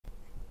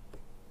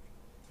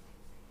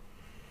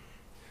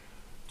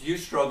Do you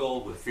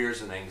struggle with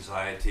fears and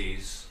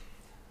anxieties?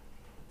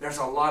 There's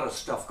a lot of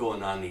stuff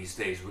going on these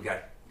days. We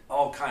got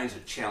all kinds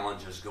of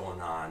challenges going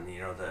on.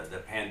 You know, the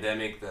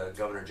pandemic, the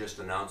governor just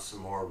announced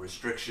some more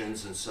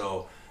restrictions, and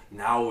so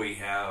now we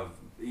have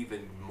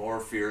even more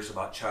fears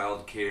about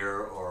child care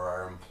or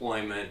our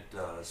employment.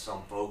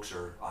 Some folks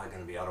are going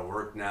to be out of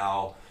work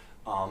now.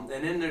 And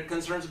then there are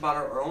concerns about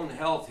our own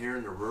health here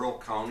in the rural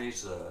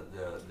counties.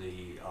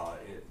 The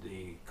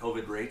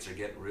COVID rates are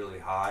getting really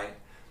high.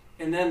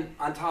 And then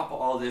on top of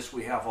all this,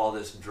 we have all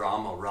this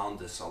drama around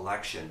this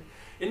election.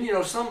 And you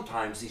know,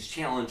 sometimes these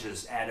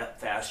challenges add up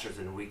faster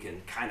than we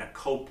can kind of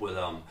cope with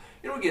them.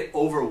 You know, we get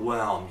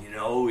overwhelmed, you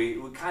know, we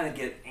kind of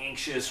get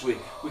anxious, we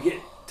get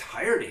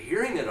tired of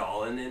hearing it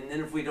all. And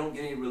then if we don't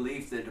get any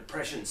relief, the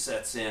depression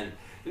sets in.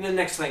 And the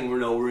next thing we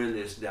know, we're in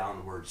this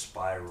downward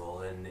spiral,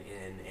 and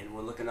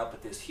we're looking up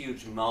at this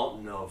huge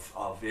mountain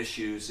of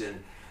issues,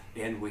 and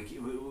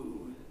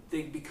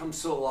they become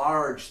so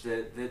large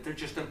that they're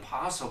just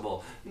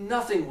impossible.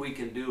 Nothing we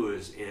can do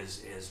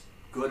is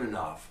good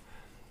enough.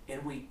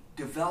 And we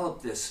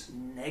develop this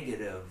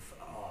negative,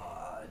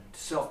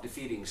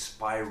 self-defeating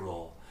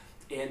spiral.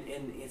 And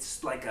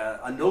it's like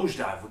a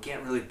nosedive. We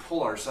can't really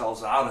pull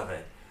ourselves out of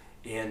it.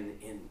 And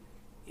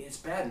it's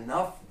bad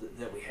enough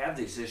that we have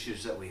these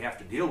issues that we have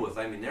to deal with.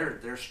 I mean,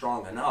 they're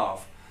strong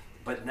enough.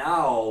 But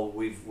now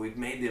we've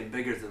made them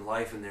bigger than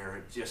life, and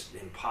they're just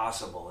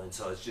impossible. And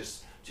so it's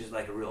just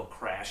like a real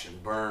crash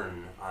and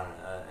burn on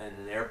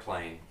an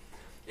airplane.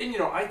 And, you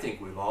know, I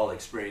think we've all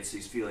experienced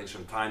these feelings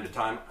from time to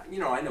time. You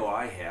know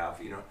I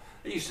have. You know,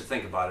 I used to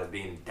think about it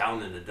being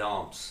down in the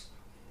dumps.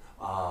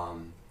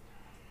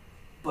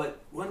 But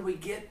when we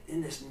get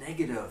in this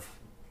negative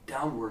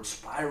downward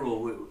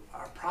spiral,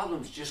 our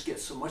problems just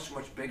get so much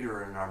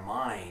bigger in our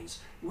minds.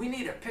 We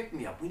need a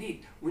pick-me-up.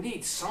 We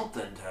need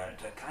something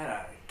to kind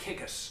of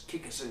kick us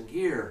in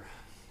gear.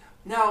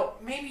 Now,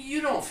 maybe you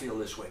don't feel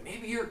this way.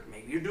 Maybe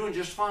you're doing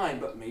just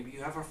fine, but maybe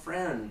you have a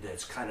friend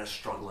that's kind of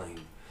struggling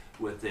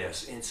with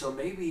this. And so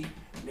maybe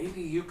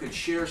you could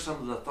share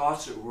some of the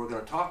thoughts that we're going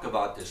to talk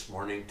about this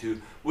morning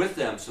with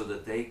them, so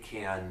that they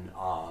can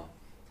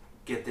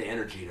get the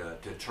energy to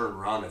turn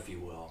around, if you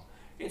will.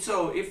 And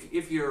so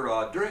if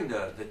you're during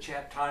the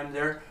chat time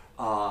there,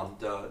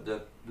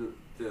 the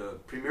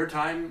premier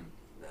time,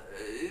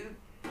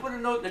 put a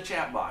note in the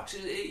chat box. Do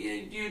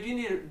you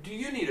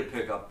need a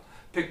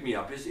pick me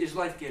up? Is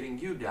life getting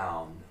you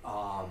down?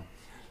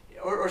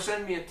 Or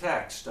send me a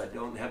text. I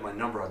don't have my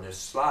number on this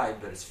slide,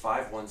 but it's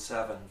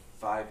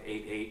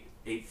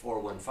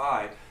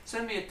 517-588-8415.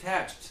 Send me a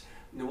text,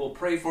 and we'll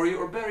pray for you,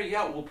 or better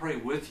yet, we'll pray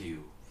with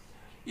you.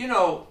 You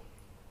know,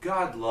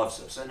 God loves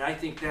us, and I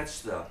think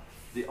that's the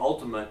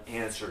ultimate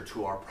answer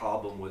to our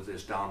problem with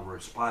this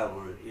downward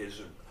spiral,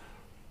 is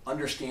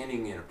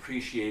understanding and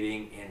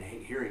appreciating and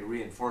hearing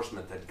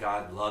reinforcement that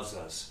God loves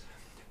us.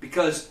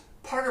 Because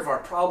part of our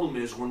problem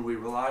is when we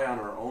rely on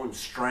our own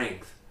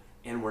strength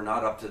and we're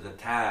not up to the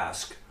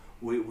task,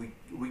 we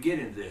get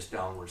into this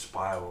downward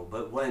spiral.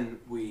 But when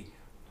we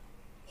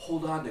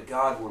hold on to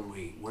God,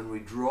 when we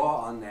draw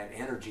on that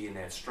energy and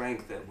that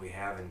strength that we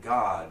have in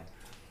God,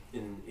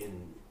 then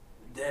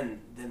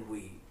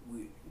we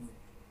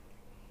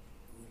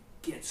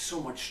get so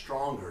much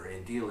stronger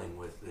in dealing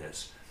with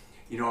this.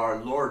 You know,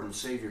 our Lord and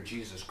Savior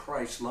Jesus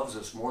Christ loves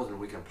us more than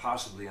we can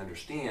possibly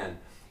understand.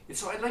 And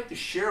so I'd like to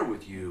share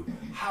with you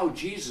how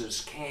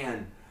Jesus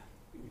can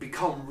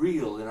become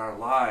real in our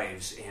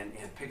lives and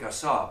pick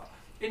us up.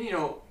 And you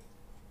know,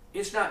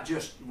 it's not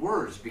just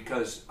words,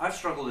 because I've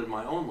struggled in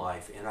my own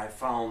life, and I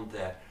found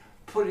that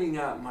putting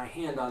my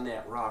hand on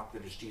that rock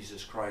that is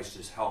Jesus Christ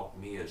has helped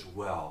me as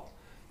well.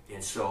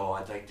 And so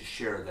I'd like to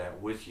share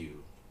that with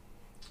you.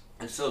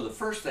 And so the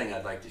first thing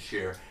I'd like to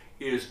share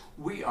is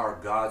we are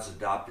God's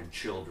adopted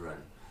children.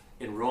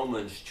 In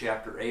Romans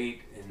chapter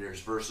 8, and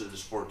there's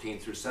verses 14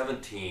 through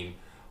 17,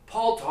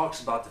 Paul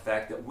talks about the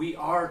fact that we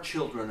are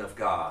children of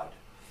God.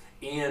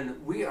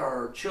 And we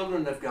are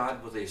children of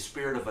God with a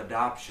spirit of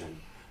adoption.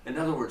 In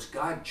other words,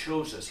 God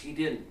chose us.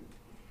 We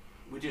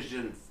just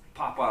didn't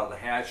pop out of the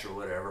hatch or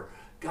whatever.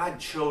 God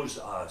chose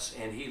us,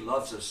 and He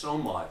loves us so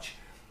much.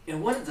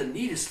 And one of the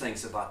neatest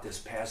things about this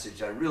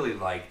passage I really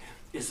like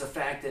is the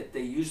fact that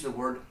they use the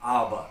word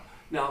Abba.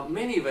 Now,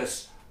 many of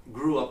us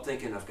grew up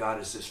thinking of God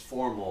as this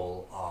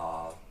formal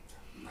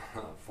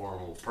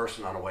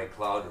person on a white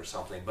cloud or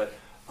something, but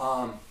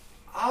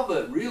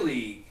Abba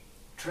really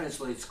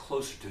translates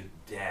closer to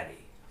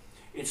daddy.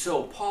 And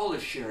so Paul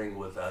is sharing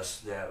with us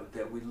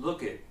that we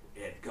look at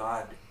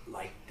God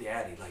like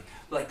daddy,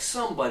 like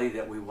somebody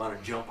that we want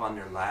to jump on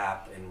their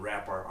lap and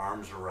wrap our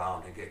arms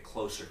around and get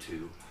closer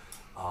to.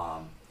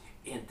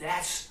 And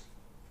that's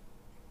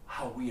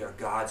how we are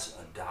God's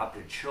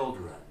adopted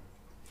children.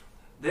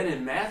 Then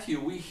in Matthew,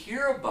 we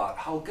hear about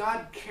how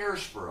God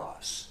cares for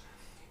us.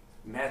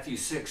 Matthew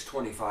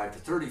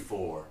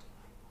 6:25-34.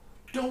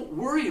 Don't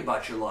worry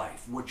about your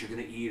life, what you're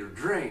going to eat or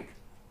drink.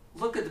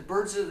 Look at the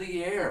birds of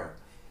the air.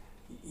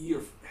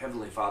 Your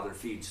heavenly Father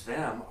feeds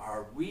them.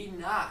 Are we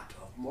not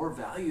of more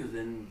value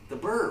than the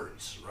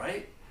birds,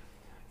 right?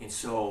 And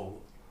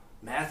so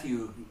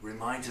Matthew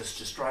reminds us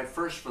to strive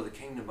first for the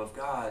kingdom of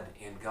God,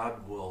 and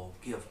God will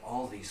give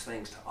all these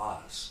things to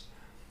us.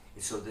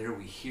 And so there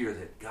we hear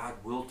that God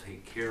will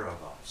take care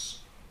of us.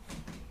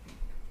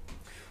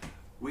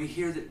 We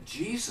hear that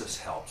Jesus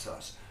helps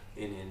us.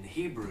 And in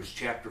Hebrews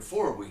chapter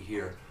 4, we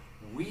hear,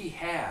 we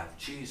have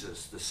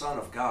Jesus, the Son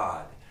of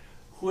God,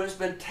 who has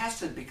been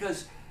tested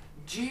because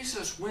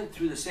Jesus went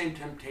through the same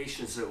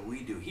temptations that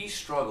we do. He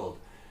struggled.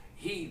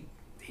 He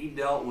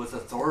dealt with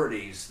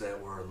authorities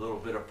that were a little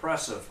bit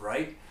oppressive,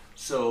 right?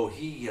 So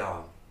he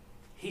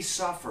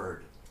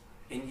suffered,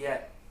 and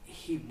yet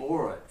he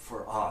bore it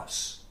for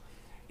us.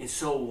 And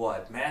so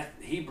what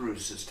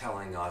Hebrews is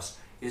telling us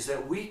is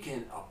that we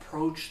can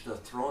approach the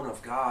throne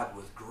of God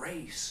with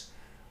grace.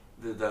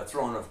 The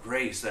throne of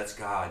grace, that's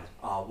God,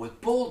 with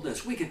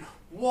boldness. We can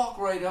walk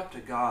right up to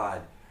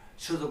God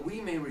so that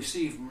we may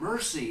receive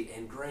mercy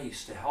and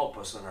grace to help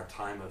us in our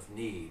time of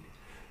need.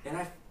 And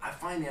I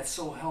find that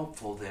so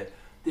helpful that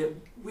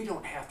we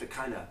don't have to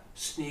kind of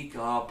sneak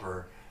up,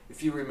 or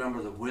if you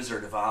remember the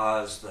Wizard of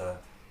Oz, the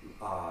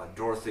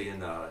Dorothy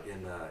and the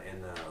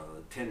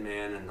Tin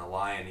Man and the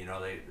Lion, you know,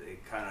 they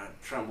kind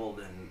of trembled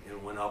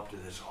and went up to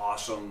this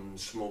awesome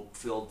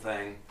smoke-filled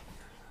thing.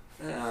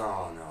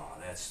 No,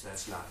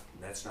 that's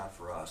not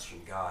for us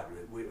from God.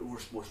 We're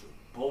supposed to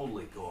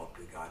boldly go up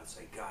to God and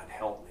say, God,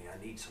 help me.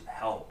 I need some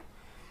help.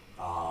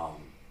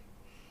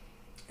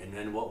 And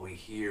then what we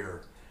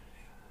hear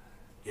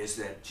is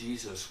that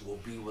Jesus will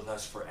be with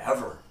us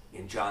forever.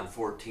 In John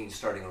 14,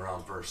 starting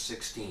around verse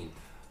 16,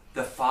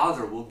 the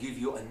Father will give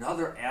you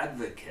another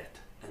advocate.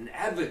 An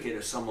advocate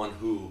is someone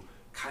who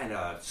kind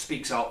of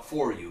speaks out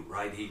for you,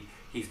 right?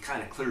 He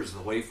kind of clears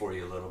the way for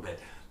you a little bit.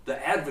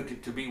 The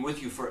advocate to be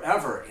with you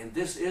forever, and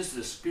this is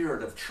the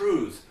Spirit of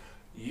truth.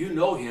 You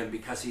know him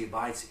because he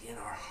abides in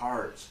our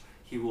hearts.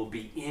 He will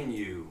be in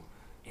you,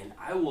 and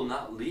I will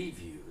not leave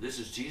you. This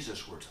is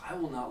Jesus' words. I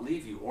will not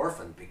leave you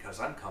orphaned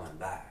because I'm coming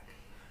back.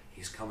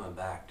 He's coming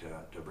back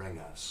to bring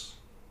us.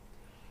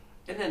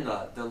 And then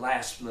the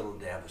last little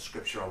dab of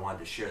scripture I wanted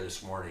to share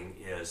this morning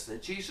is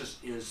that Jesus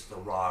is the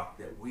rock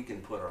that we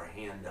can put our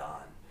hand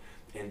on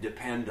and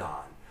depend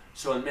on.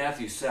 So in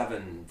Matthew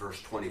 7,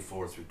 verse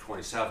 24 through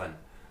 27,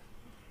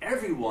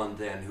 everyone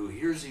then who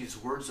hears these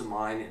words of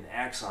mine and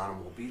acts on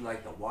them will be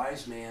like the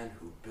wise man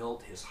who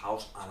built his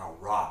house on a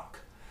rock.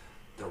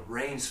 The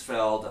rains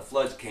fell, the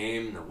floods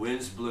came, the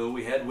winds blew.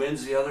 We had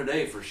winds the other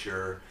day for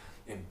sure,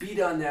 and beat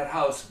on that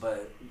house,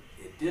 but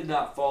it did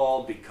not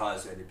fall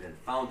because it had been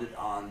founded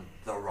on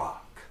the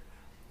rock.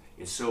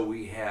 And so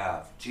we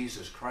have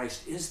Jesus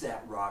Christ is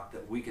that rock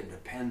that we can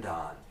depend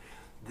on,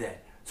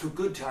 that through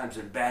good times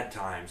and bad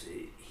times,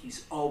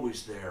 he's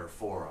always there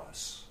for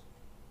us.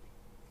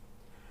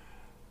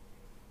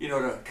 You know,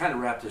 to kind of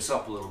wrap this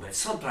up a little bit,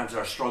 sometimes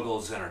our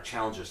struggles and our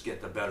challenges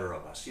get the better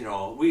of us. You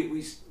know,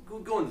 we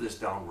go into this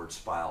downward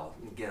spiral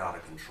and get out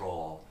of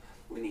control.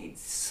 We need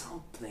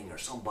something or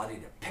somebody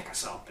to pick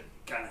us up and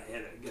kind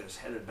of get us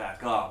headed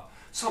back up.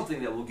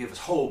 Something that will give us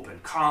hope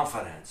and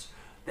confidence.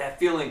 That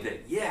feeling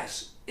that,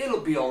 yes,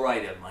 it'll be all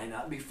right. It might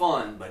not be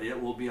fun, but it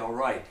will be all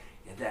right.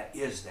 And that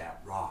is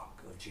that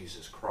rock of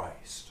Jesus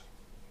Christ.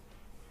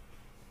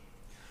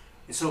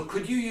 And so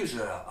could you use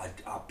a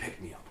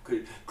pick-me-up?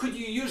 Could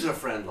you use a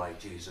friend like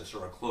Jesus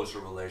or a closer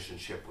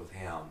relationship with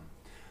him?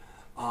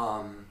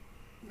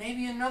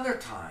 Maybe another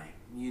time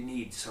you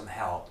need some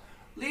help.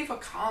 Leave a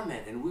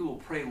comment and we will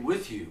pray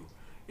with you.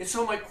 And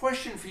so my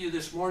question for you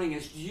this morning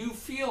is, do you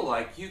feel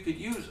like you could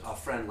use a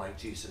friend like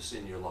Jesus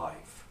in your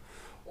life?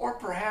 Or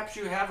perhaps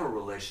you have a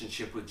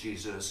relationship with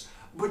Jesus,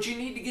 but you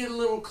need to get a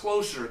little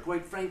closer.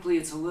 Quite frankly,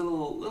 it's a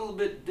little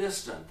bit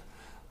distant.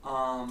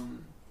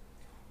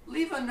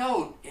 Leave a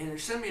note and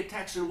send me a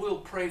text and we'll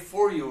pray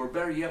for you, or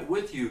better yet,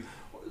 with you.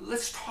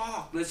 Let's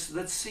talk.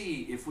 Let's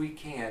see if we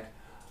can't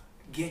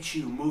get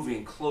you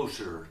moving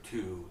closer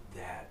to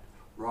that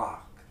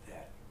rock,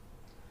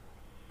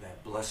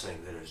 that blessing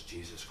that is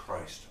Jesus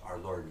Christ, our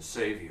Lord and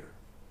Savior.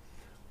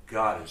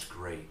 God is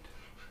great.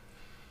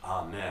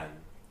 Amen.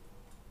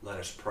 Let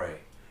us pray.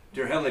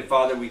 Dear Heavenly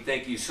Father, we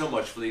thank you so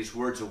much for these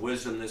words of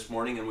wisdom this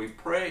morning, and we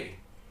pray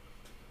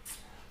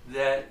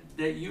that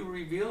you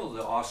reveal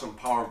the awesome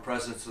power and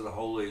presence of the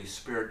Holy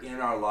Spirit in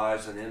our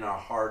lives and in our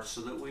hearts so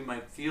that we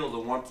might feel the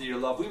warmth of your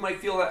love. We might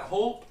feel that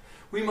hope.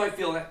 We might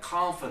feel that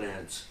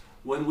confidence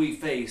when we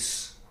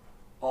face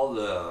all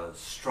the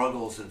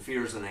struggles and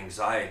fears and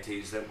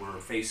anxieties that we're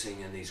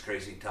facing in these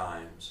crazy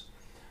times.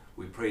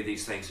 We pray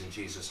these things in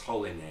Jesus'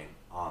 holy name.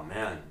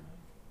 Amen.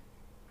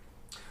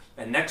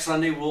 And next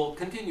Sunday we'll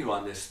continue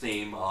on this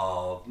theme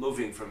of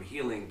moving from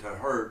healing to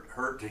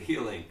hurt to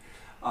healing,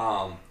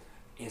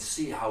 and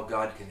see how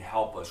God can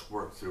help us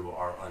work through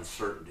our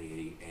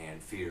uncertainty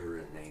and fear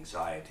and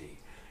anxiety.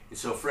 And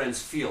so,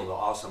 friends, feel the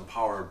awesome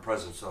power and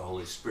presence of the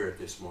Holy Spirit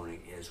this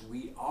morning as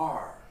we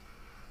are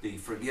the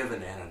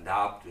forgiven and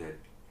adopted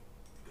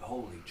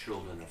holy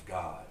children of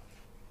God.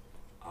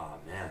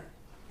 Amen.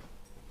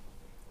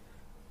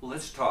 Well,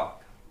 let's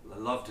talk. I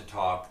love to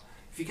talk.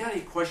 If you got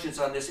any questions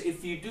on this,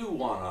 if you do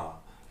want to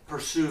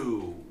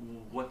pursue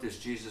what this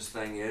Jesus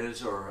thing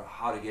is or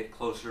how to get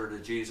closer to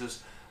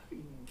Jesus,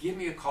 give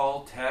me a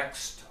call,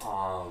 text,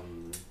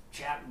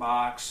 chat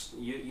box,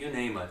 you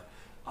name it.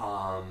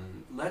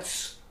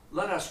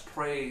 Let us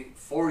pray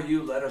for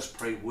you. Let us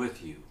pray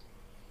with you.